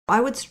I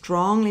would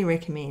strongly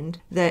recommend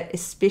that,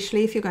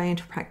 especially if you're going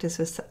into practice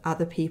with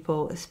other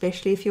people,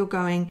 especially if you're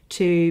going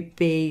to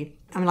be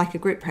like a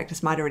group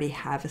practice might already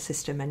have a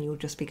system and you'll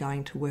just be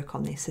going to work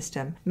on their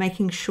system.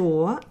 Making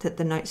sure that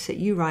the notes that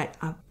you write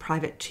are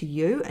private to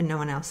you and no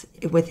one else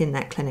within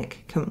that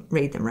clinic can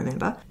read them,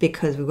 remember,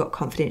 because we've got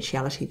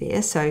confidentiality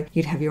there. So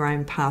you'd have your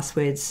own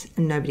passwords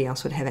and nobody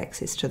else would have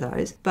access to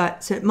those.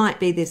 But so it might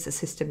be there's a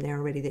system there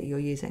already that you're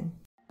using.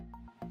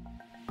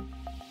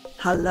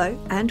 Hello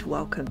and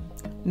welcome.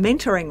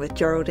 Mentoring with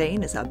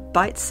Geraldine is a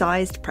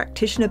bite-sized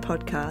practitioner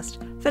podcast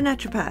for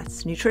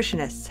naturopaths,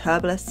 nutritionists,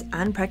 herbalists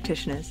and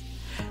practitioners.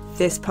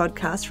 This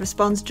podcast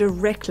responds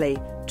directly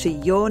to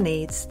your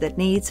needs, the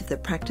needs of the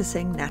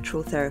practicing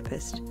natural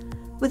therapist.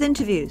 With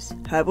interviews,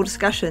 herbal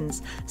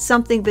discussions,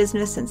 something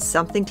business and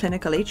something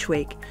clinical each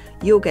week,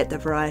 you'll get the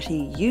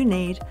variety you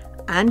need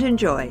and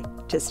enjoy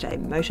to stay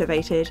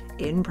motivated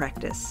in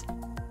practice.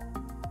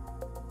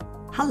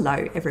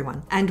 Hello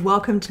everyone and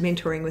welcome to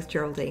Mentoring with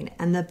Geraldine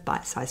and the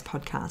Bite Size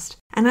Podcast.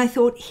 And I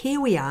thought, here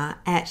we are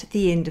at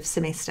the end of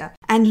semester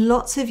and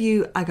lots of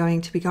you are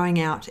going to be going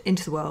out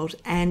into the world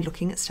and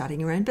looking at starting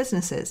your own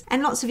businesses.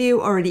 And lots of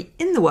you are already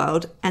in the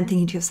world and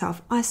thinking to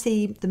yourself, I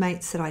see the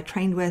mates that I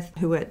trained with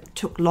who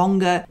took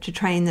longer to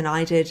train than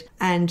I did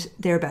and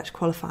they're about to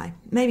qualify.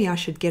 Maybe I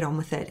should get on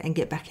with it and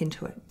get back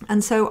into it.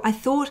 And so I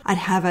thought I'd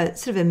have a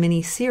sort of a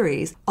mini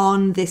series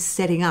on this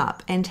setting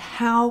up and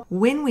how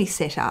when we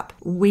set up,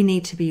 we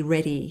need to be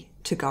ready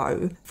to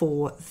go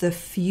for the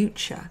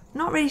future.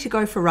 Not ready to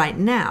go for right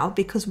now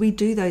because we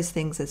do those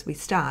things as we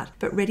start,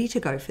 but ready to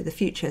go for the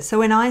future. So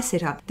when I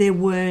set up, there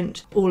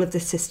weren't all of the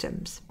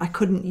systems. I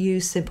couldn't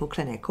use Simple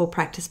Clinic or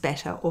Practice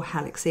Better or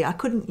Halaxy. I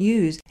couldn't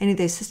use any of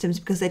those systems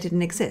because they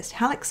didn't exist.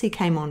 Halaxy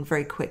came on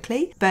very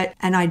quickly,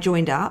 and I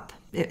joined up.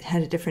 It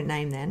had a different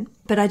name then,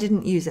 but I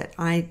didn't use it.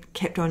 I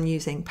kept on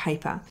using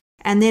paper.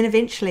 And then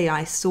eventually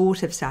I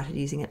sort of started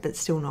using it, but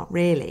still not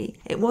really.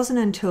 It wasn't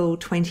until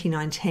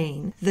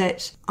 2019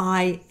 that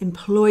I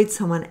employed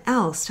someone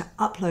else to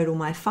upload all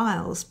my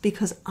files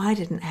because I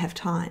didn't have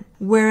time.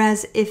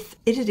 Whereas if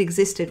it had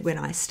existed when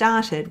I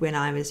started, when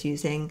I was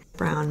using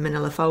brown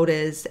manila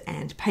folders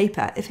and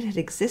paper, if it had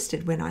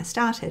existed when I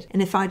started,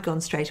 and if I'd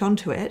gone straight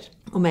onto it,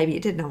 or maybe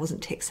it didn't, I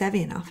wasn't tech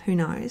savvy enough, who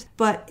knows?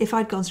 But if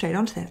I'd gone straight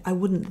onto that, I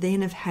wouldn't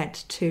then have had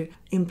to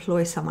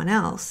employ someone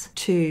else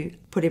to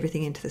put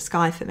everything into the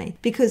sky for me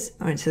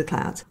or into the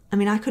clouds.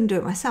 I couldn't do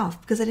it myself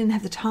because I didn't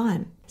have the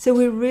time. So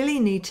we really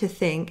need to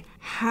think,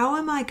 how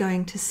am I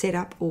going to set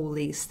up all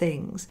these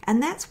things?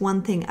 And that's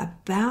one thing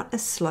about a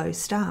slow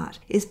start,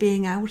 is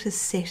being able to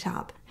set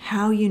up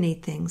how you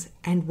need things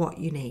and what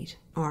you need.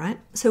 All right.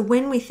 So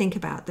when we think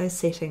about those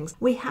settings,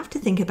 we have to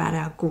think about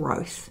our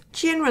growth.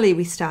 Generally,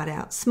 we start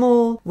out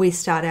small. We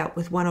start out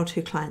with 1 or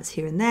 2 clients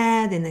here and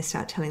there. Then they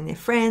start telling their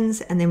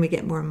friends and then we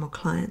get more and more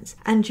clients.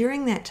 And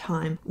during that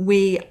time,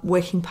 we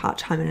working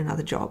part-time in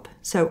another job.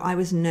 So I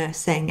was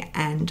nursing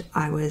and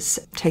I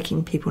was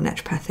taking people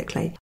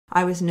naturopathically.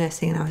 I was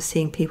nursing and I was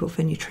seeing people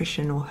for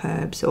nutrition or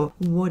herbs or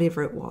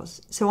whatever it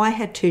was. So I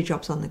had 2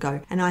 jobs on the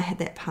go and I had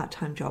that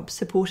part-time job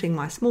supporting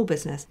my small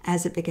business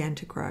as it began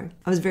to grow.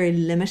 I was very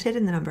limited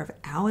in the number of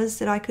hours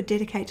that I could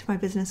dedicate to my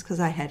business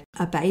because I had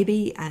a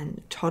baby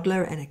and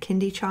toddler and a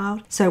kindy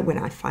child. So when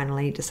I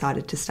finally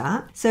decided to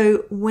start.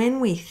 So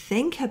when we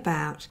think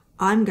about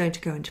I'm going to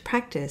go into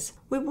practice,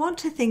 we want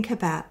to think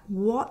about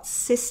what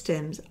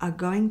systems are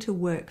going to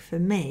work for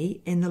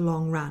me in the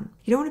long run.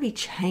 You don't want to be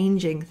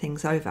changing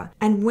things over.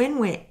 And when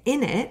we're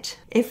in it,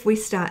 if we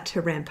start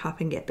to ramp up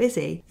and get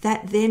busy,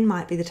 that then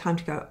might be the time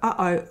to go,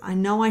 I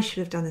know I should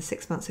have done this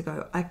 6 months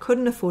ago. I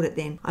couldn't afford it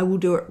then. I will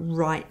do it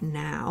right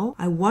now.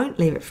 I won't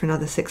leave it for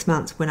another 6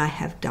 months when I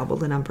have double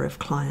the number of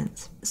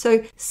clients.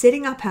 So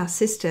setting up our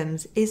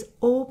systems is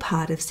all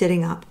part of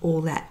setting up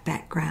all that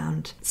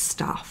background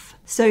stuff.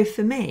 So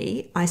for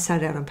me, I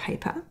started out on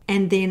paper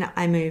and then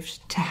I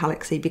moved to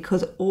Halaxy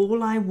because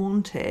all I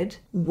wanted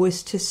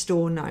was to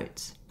store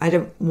notes. I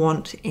don't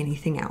want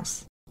anything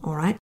else, all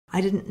right?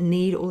 I didn't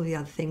need all the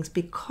other things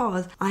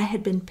because I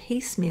had been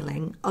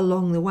piecemealing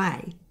along the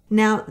way.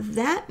 Now,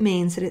 that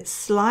means that it's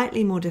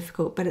slightly more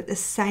difficult, but at the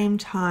same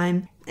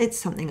time, it's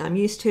something I'm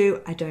used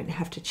to. I don't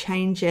have to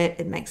change it.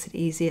 It makes it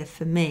easier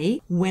for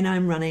me when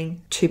I'm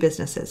running 2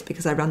 businesses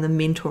because I run the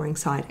mentoring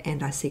side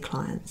and I see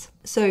clients.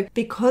 So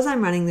because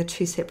I'm running the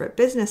 2 separate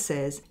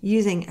businesses,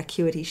 using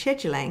acuity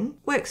scheduling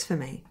works for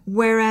me.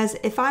 Whereas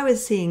if I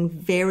was seeing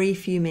very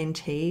few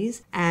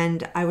mentees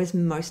and I was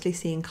mostly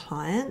seeing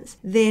clients,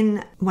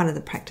 then one of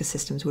the practice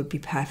systems would be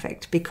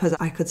perfect because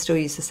I could still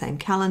use the same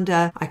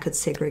calendar, I could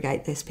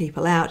segregate those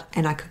people out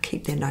and I could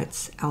keep their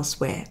notes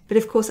elsewhere. But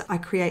of course, I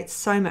create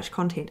so much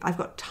content content. I've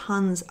got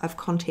tons of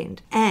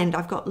content and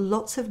I've got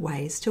lots of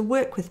ways to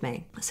work with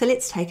me. So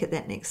let's take it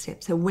that next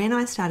step. So when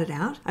I started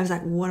out, I was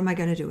like, what am I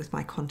going to do with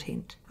my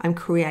content? I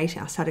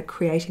started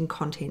creating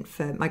content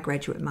for my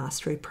graduate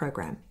mastery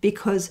program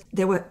because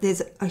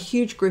there's a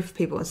huge group of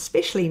people,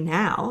 especially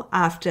now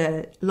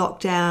after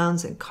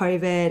lockdowns and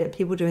COVID and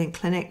people doing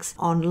clinics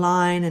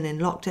online and in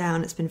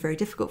lockdown, it's been very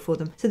difficult for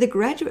them. So the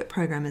graduate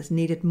program is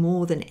needed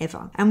more than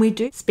ever. And we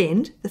do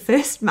spend the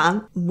first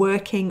month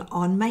working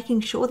on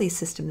making sure these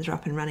systems are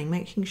up and running,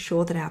 making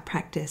sure that our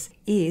practice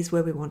is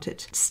where we want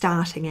it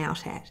starting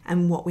out at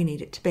and what we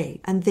need it to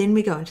be. And then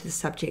we go into the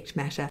subject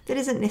matter that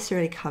isn't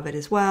necessarily covered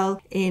as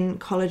well. In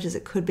colleges,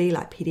 it could be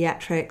like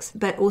pediatrics,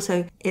 but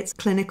also it's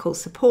clinical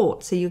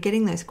support. So you're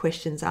getting those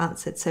questions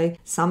answered. So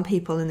some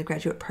people in the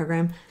graduate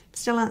program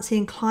still aren't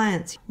seeing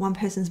clients. One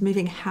person's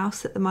moving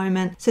house at the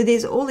moment. So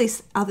there's all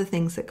these other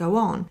things that go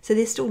on. So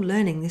they're still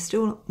learning. They're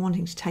still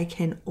wanting to take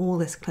in all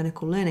this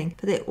clinical learning,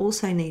 but they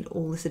also need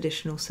all this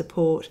additional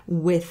support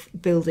with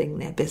building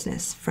their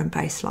business from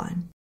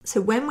baseline. So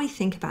when we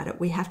think about it,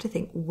 we have to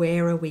think,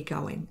 where are we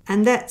going?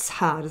 And that's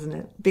hard, isn't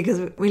it?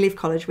 Because we leave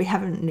college, we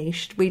haven't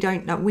niched. We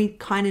don't know. We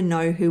kind of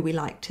know who we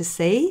like to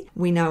see.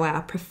 We know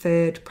our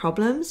preferred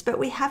problems, but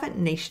we haven't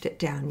niched it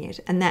down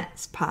yet. And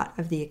that's part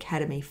of the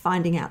academy,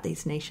 finding out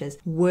these niches,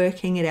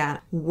 working it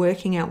out,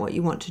 working out what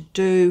you want to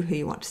do, who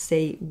you want to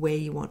see, where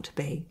you want to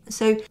be.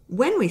 So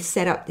when we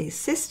set up these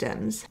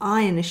systems,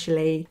 I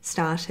initially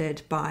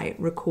started by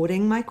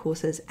recording my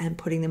courses and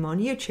putting them on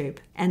YouTube.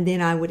 And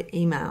then I would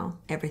email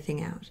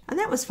everything out. And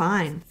that was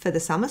fine for the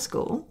summer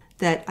school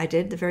that I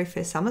did, the very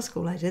first summer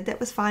school I did, that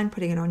was fine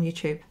putting it on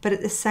YouTube. But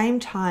at the same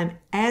time,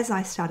 as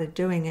I started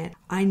doing it,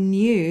 I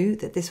knew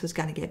that this was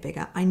going to get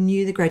bigger. I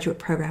knew the graduate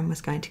program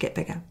was going to get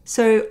bigger.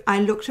 So I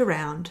looked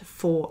around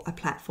for a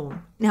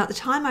platform. Now, at the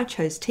time I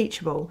chose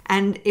Teachable,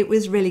 and it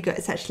was really good.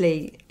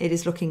 It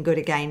is looking good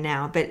again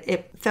now, but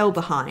it fell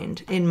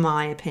behind, in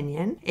my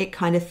opinion. It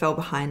kind of fell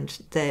behind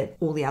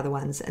all the other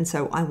ones, and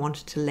so I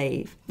wanted to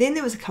leave. Then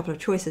there was a couple of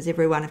choices.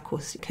 Everyone, of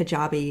course,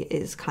 Kajabi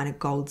is kind of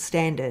gold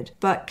standard,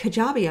 but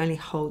Kajabi only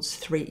holds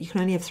 3. You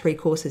can only have 3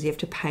 courses. You have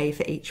to pay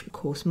for each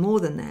course more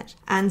than that.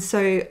 And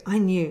so I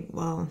knew,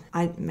 well,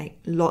 I make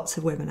lots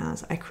of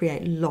webinars. I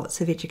create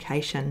lots of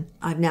education.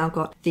 I've now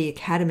got the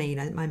academy,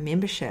 my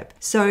membership.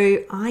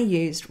 So I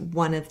used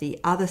one of the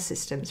other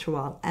systems for a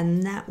while,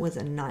 and that was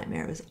a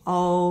nightmare. It was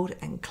old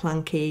and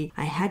clunky.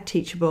 I had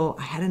Teachable.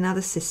 I had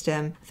another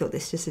system. I thought,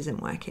 this just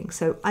isn't working.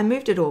 So I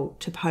moved it all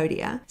to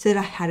Podia so that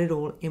I had it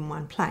all in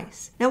one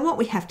place. Now, what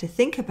we have to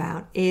think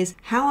about is,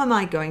 how am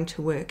I going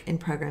to work in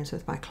programs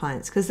with my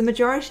clients? Because the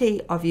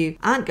majority of you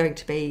aren't going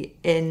to be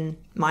in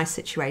my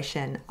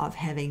situation of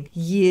having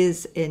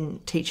years in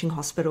teaching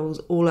hospitals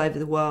all over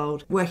the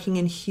world, working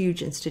in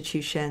huge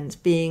institutions,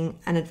 being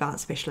an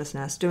advanced specialist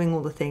nurse, doing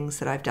all the things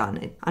that I've done.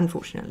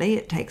 Unfortunately,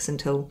 it takes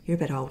until you're a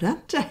bit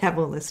older to have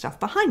all this stuff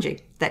behind you.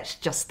 That's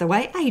just the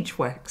way age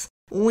works.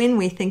 When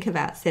we think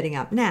about setting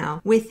up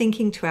now, we're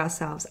thinking to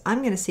ourselves, I'm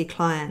going to see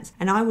clients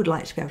and I would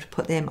like to be able to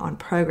put them on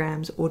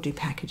programs or do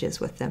packages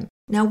with them.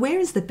 Now, where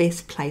is the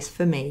best place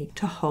for me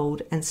to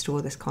hold and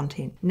store this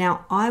content?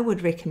 Now, I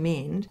would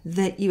recommend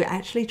that you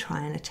actually try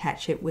and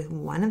attach it with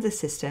one of the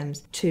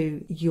systems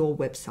to your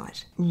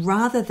website,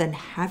 rather than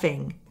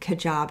having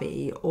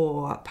Kajabi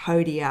or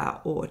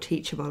Podia or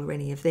Teachable or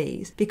any of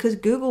these, because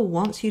Google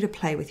wants you to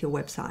play with your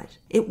website.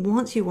 It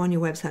wants you on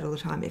your website all the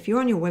time. If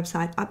you're on your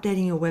website,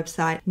 updating your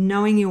website,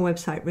 knowing your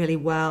website really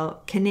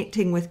well,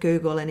 connecting with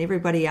Google and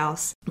everybody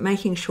else,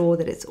 making sure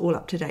that it's all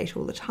up to date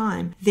all the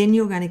time, then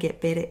you're going to get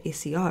better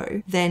SEO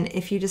than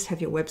if you just have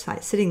your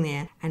website sitting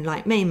there. And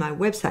like me, my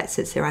website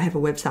sits there. I have a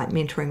website,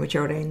 Mentoring with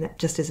Geraldine, that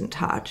just isn't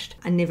touched.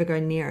 I never go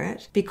near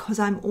it because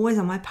I'm always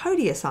on my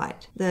Podia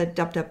site, the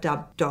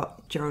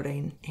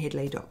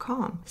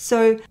www.geraldineheadley.com.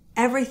 So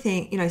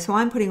everything, so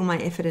I'm putting all my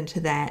effort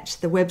into that.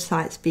 The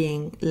website's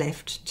being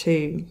left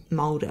to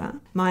Mulder.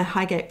 My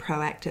Highgate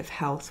Proactive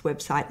Health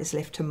website is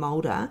left to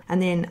Mulder.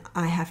 And then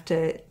I have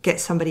to get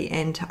somebody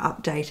in to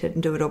update it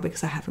and do it all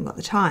because I haven't got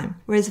the time.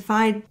 Whereas if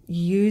I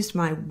used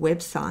my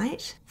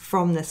website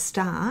from the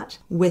start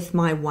with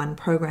my one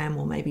program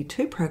or maybe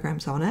 2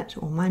 programs on it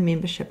or my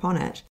membership on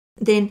it,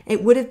 then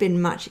it would have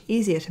been much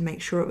easier to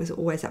make sure it was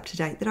always up to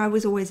date, that I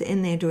was always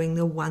in there doing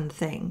the one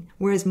thing,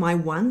 whereas my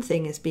one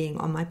thing is being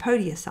on my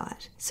Podia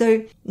site.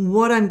 So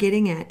what I'm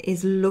getting at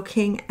is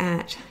looking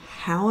at,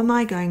 how am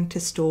I going to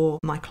store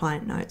my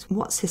client notes?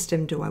 What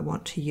system do I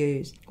want to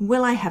use?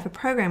 Will I have a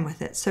program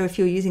with it? So if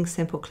you're using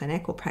Simple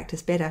Clinic or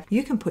Practice Better,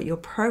 you can put your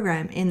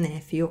program in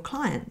there for your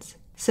clients.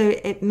 So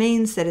it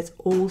means that it's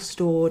all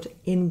stored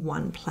in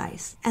one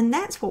place. And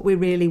that's what we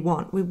really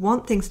want. We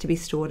want things to be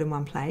stored in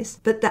one place.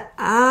 But the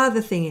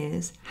other thing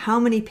is, how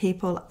many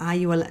people are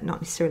you, not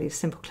necessarily with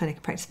Simple Clinic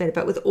and Practice Better,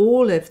 but with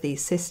all of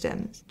these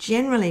systems,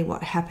 generally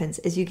what happens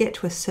is you get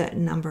to a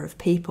certain number of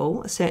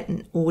people, a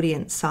certain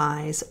audience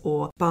size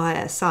or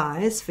buyer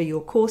size for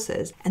your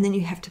courses, and then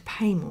you have to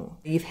pay more.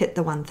 You've hit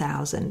the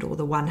 1,000 or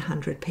the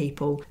 100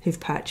 people who've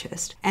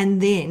purchased.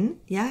 And then,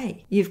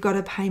 yay, you've got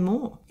to pay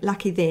more.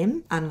 Lucky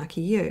them,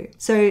 unlucky you. you.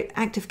 So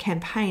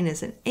ActiveCampaign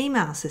is an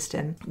email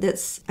system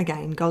that's,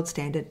 again, gold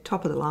standard,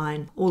 top of the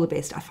line, all the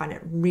best. I find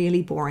it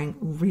really boring,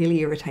 really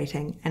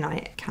irritating, and I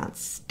can't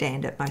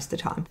stand it most of the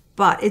time.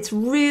 But it's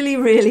really,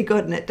 really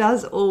good, and it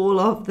does all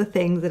of the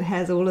things. It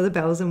has all of the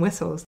bells and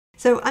whistles.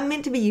 So I'm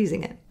meant to be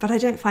using it, but I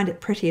don't find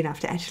it pretty enough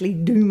to actually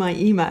do my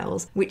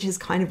emails, which is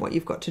kind of what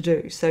you've got to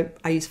do. So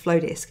I use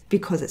Flowdesk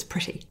because it's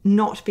pretty,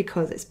 not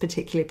because it's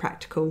particularly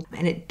practical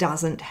and it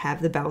doesn't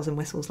have the bells and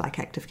whistles like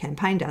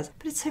ActiveCampaign does,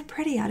 but it's so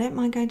pretty. I don't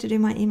mind going to do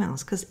my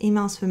emails because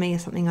emails for me are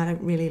something I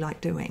don't really like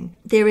doing.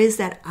 There is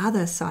that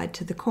other side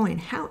to the coin.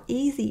 How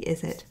easy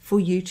is it for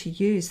you to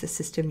use the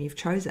system you've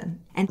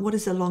chosen? And what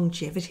is the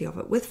longevity of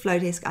it? With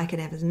Flowdesk, I can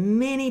have as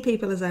many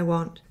people as I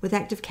want. With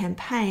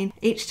ActiveCampaign,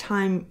 each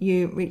time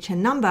you reach a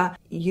number,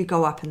 you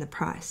go up in the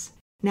price.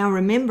 Now,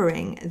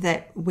 remembering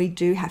that we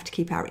do have to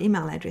keep our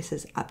email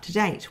addresses up to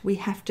date. We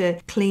have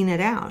to clean it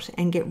out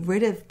and get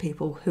rid of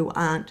people who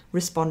aren't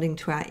responding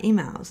to our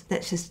emails.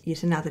 That's just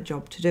yet another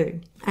job to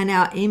do. And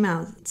our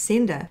email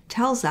sender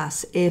tells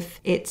us if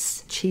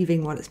it's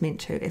achieving what it's meant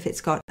to, if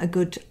it's got a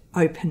good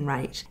open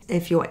rate,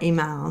 if your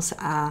emails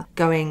are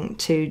going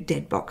to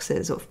dead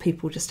boxes or if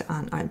people just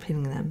aren't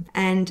opening them.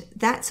 And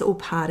that's all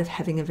part of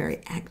having a very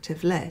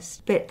active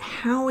list. But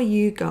how are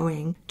you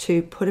going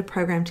to put a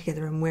program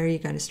together and where are you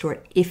going to store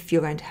it if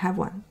you're going to have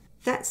one?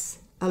 That's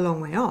a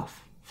long way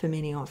off for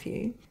many of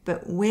you.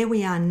 But where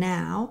we are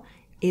now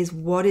is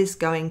what is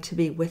going to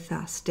be with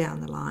us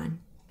down the line.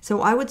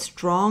 So I would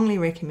strongly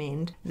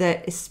recommend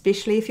that,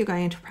 especially if you're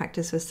going into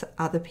practice with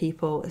other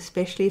people,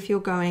 especially if you're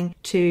going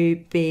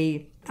to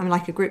be,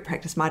 like a group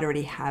practice might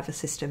already have a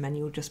system and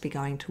you'll just be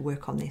going to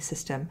work on their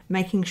system,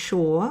 making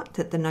sure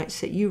that the notes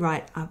that you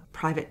write are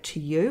private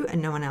to you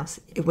and no one else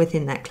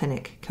within that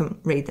clinic can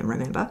read them,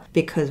 remember,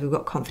 because we've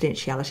got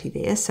confidentiality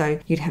there. So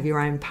you'd have your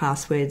own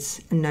passwords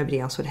and nobody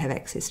else would have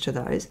access to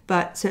those.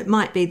 But so it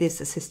might be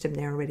there's a system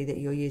there already that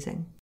you're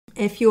using.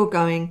 If you're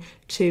going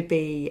to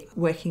be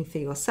working for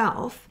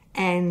yourself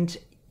and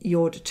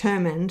you're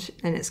determined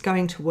and it's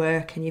going to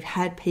work and you've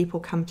had people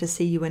come to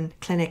see you in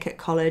clinic at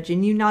college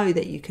and you know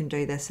that you can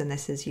do this and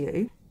this is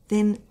you,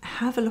 then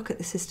have a look at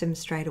the system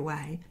straight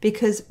away.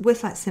 Because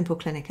with like Simple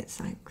Clinic, it's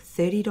like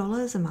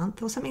 $30 a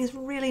month or something. It's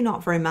really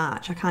not very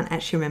much. I can't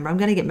actually remember. I'm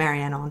going to get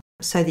Marianne on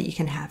so that you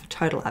can have a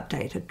total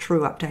update, a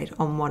true update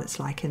on what it's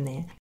like in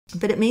there.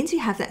 But it means you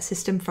have that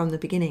system from the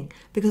beginning,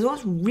 because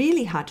what's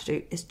really hard to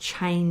do is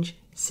change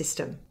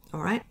system.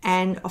 All right.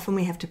 And often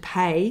we have to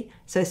pay.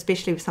 So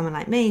especially with someone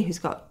like me who's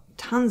got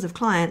tons of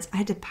clients, I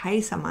had to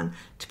pay someone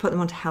to put them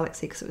onto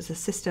Halixy because it was a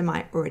system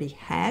I already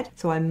had.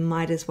 So I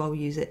might as well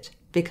use it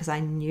because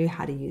I knew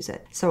how to use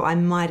it. So I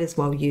might as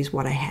well use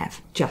what I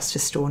have just to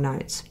store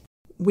notes.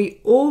 We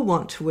all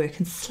want to work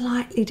in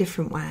slightly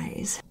different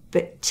ways,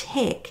 but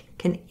tech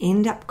can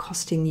end up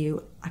costing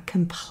you a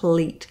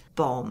complete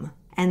bomb.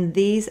 And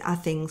these are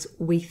things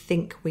we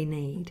think we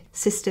need,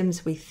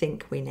 systems we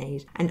think we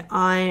need. And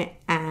I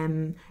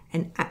am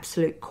an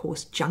absolute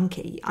course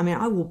junkie.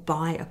 I will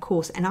buy a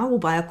course, and I will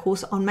buy a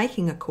course on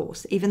making a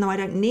course, even though I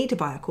don't need to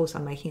buy a course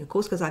on making a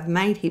course because I've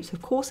made heaps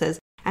of courses,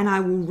 and I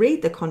will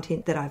read the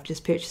content that I've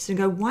just purchased and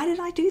go, why did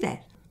I do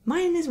that?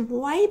 Mine is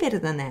way better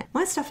than that.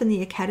 My stuff in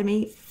the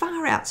academy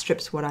far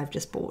outstrips what I've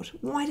just bought.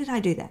 Why did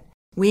I do that?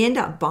 We end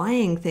up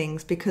buying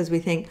things because we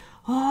think,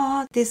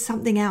 there's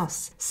something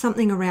else,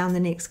 something around the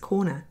next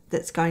corner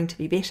that's going to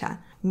be better.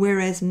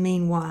 Whereas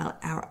meanwhile,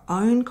 our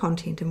own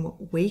content and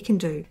what we can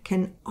do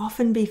can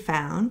often be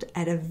found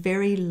at a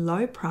very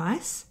low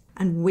price,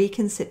 and we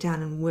can sit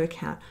down and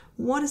work out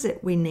what is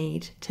it we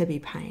need to be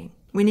paying.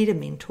 We need a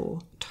mentor,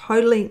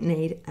 totally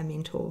need a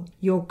mentor.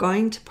 You're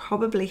going to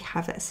probably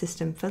have a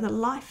system for the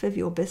life of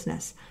your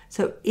business.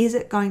 So is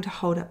it going to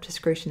hold up to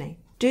scrutiny?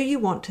 Do you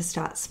want to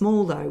start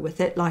small though with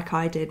it, like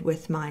I did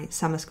with my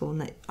summer school,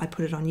 and that I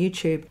put it on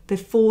YouTube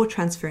before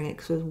transferring it,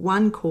 because it was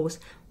one course,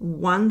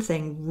 one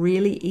thing,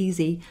 really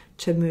easy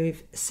to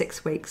move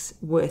 6 weeks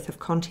worth of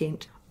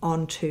content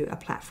onto a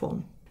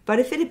platform. But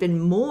if it had been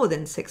more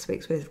than 6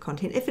 weeks worth of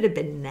content, if it had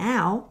been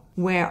now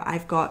where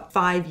I've got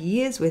 5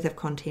 years worth of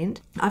content,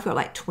 I've got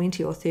like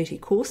 20 or 30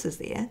 courses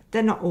there.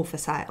 They're not all for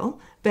sale,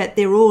 but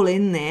they're all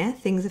in there.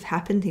 Things have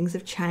happened, things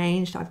have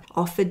changed. I've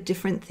offered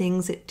different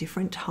things at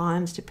different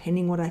times,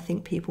 depending what I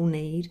think people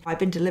need. I've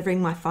been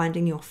delivering my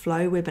Finding Your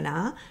Flow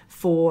webinar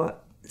for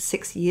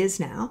 6 years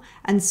now.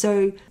 And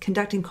so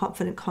conducting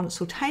confident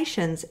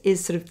consultations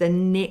is sort of the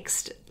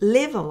next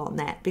level on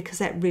that, because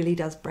that really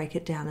does break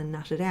it down and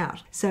nut it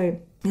out. So,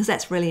 because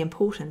that's really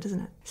important,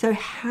 isn't it? So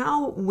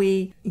how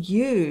we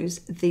use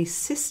these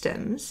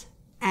systems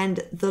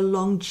and the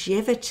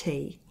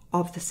longevity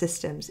of the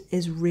systems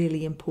is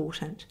really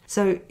important.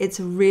 So it's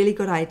a really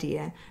good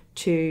idea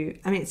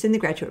it's in the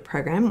graduate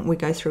program. We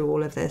go through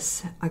all of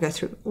this. I go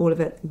through all of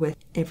it with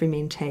every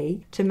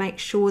mentee to make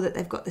sure that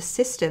they've got the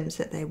systems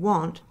that they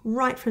want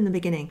right from the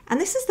beginning. And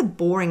this is the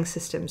boring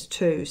systems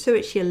too. So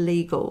it's your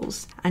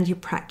legals and your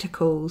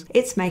practicals.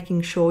 It's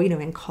making sure,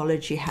 in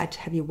college you had to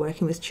have your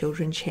working with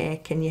children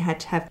check and you had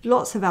to have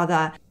lots of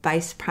other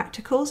base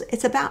practicals.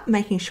 It's about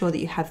making sure that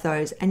you have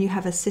those and you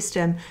have a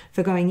system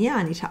for going,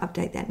 I need to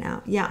update that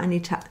now. I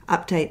need to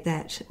update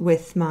that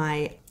with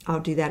I'll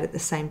do that at the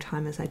same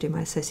time as I do my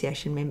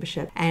association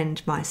membership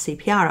and my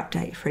CPR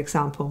update, for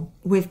example.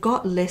 We've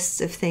got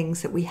lists of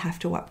things that we have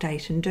to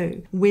update and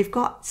do. We've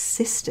got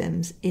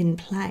systems in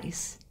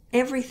place.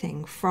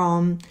 Everything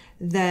from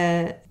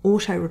the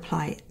auto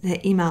reply,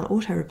 the email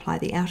auto reply,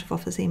 the out of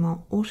office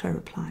email auto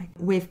reply.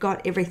 We've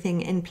got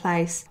everything in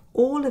place.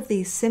 All of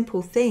these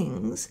simple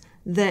things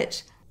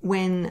that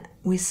when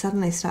we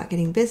suddenly start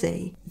getting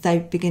busy, they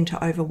begin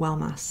to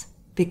overwhelm us,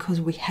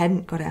 because we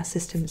hadn't got our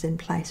systems in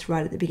place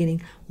right at the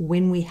beginning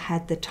when we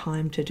had the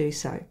time to do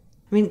so.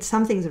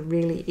 Some things are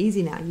really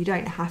easy now. You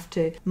don't have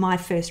to. My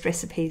first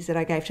recipes that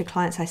I gave to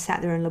clients, I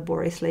sat there and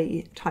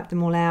laboriously typed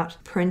them all out,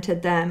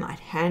 printed them.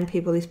 I'd hand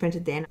people these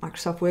printed then.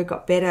 Microsoft Word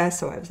got better,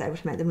 so I was able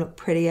to make them look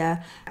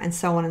prettier and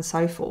so on and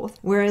so forth.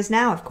 Whereas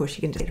now, of course,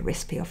 you can just get a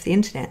recipe off the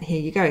internet.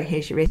 Here you go.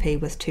 Here's your recipe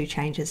with 2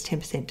 changes,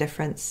 10%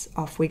 difference.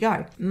 Off we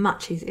go.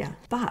 Much easier.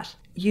 But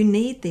you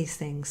need these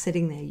things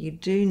sitting there. You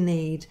do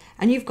need,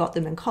 and you've got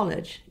them in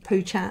college,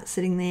 poo charts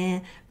sitting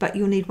there, but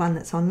you'll need one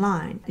that's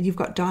online. You've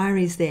got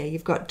diaries there,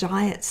 you've got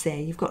diets there,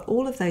 you've got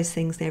all of those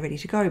things there ready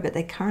to go, but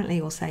they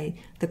currently all say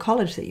the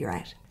college that you're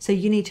at. So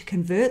you need to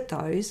convert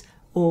those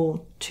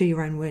all to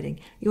your own wording.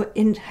 Your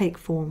intake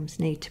forms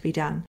need to be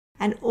done.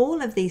 And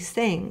all of these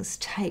things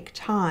take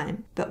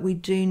time, but we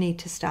do need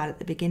to start at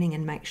the beginning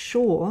and make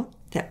sure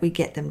that we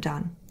get them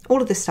done.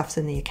 All of this stuff's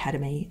in the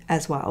academy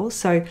as well.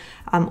 So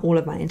all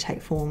of my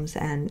intake forms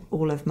and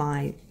all of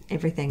my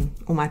everything,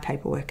 all my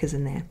paperwork is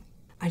in there.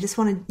 I just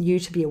wanted you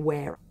to be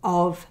aware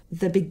of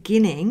the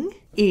beginning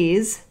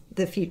is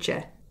the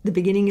future. The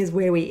beginning is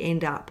where we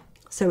end up.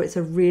 So it's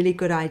a really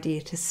good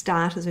idea to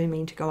start as we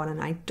mean to go on.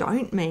 And I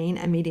don't mean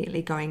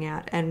immediately going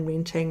out and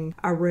renting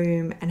a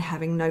room and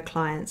having no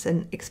clients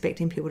and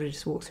expecting people to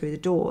just walk through the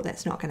door.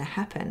 That's not going to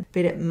happen.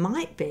 But it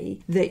might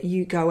be that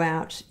you go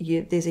out,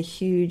 there's a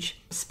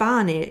huge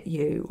spa near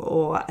you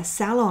or a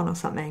salon or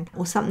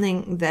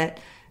something that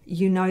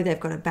they've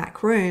got a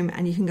back room,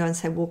 and you can go and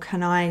say, well,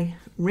 can I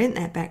rent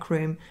that back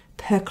room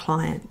per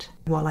client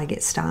while I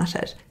get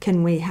started?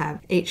 Can we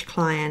have each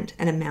client,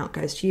 an amount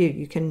goes to you?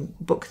 You can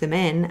book them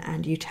in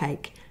and you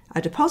take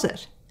a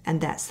deposit,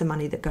 and that's the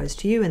money that goes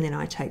to you, and then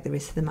I take the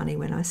rest of the money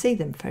when I see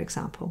them, for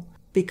example.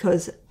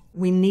 Because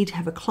we need to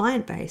have a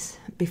client base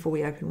before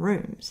we open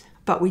rooms,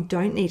 but we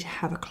don't need to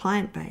have a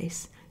client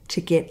base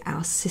to get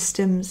our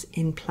systems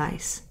in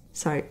place.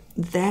 So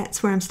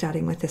that's where I'm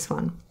starting with this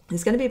one.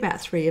 There's going to be about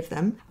 3 of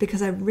them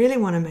because I really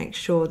want to make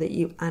sure that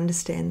you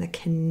understand the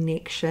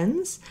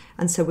connections.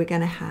 And so we're going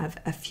to have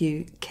a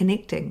few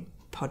connecting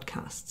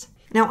podcasts.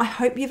 Now, I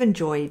hope you've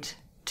enjoyed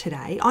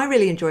today. I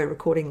really enjoy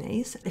recording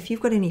these. If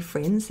you've got any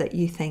friends that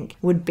you think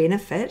would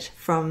benefit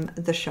from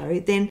the show,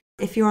 then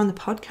if you're on the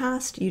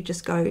podcast, you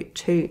just go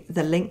to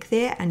the link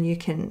there and you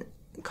can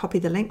copy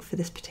the link for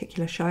this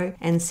particular show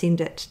and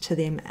send it to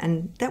them.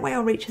 And that way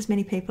I'll reach as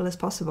many people as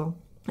possible.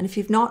 And if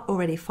you've not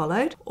already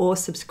followed or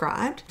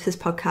subscribed to this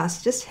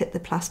podcast, just hit the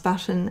plus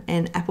button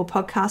in Apple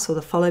Podcasts or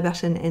the follow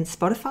button in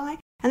Spotify.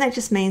 And that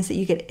just means that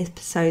you get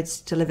episodes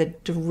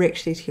delivered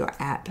directly to your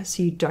app,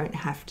 so you don't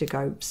have to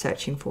go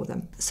searching for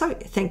them. So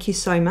thank you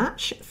so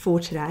much for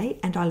today,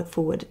 and I look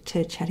forward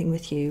to chatting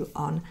with you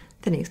on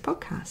the next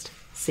podcast.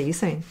 See you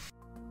soon.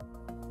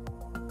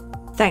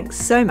 Thanks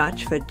so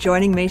much for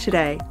joining me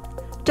today.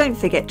 Don't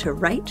forget to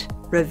rate,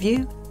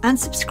 review, and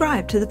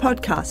subscribe to the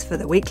podcast for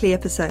the weekly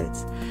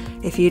episodes.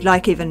 If you'd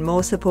like even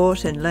more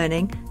support and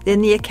learning,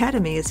 then the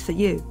Academy is for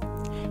you.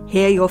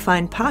 Here you'll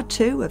find part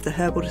 2 of the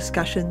herbal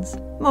discussions,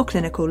 more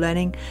clinical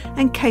learning,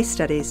 and case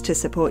studies to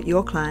support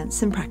your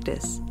clients in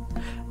practice.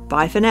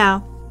 Bye for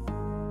now.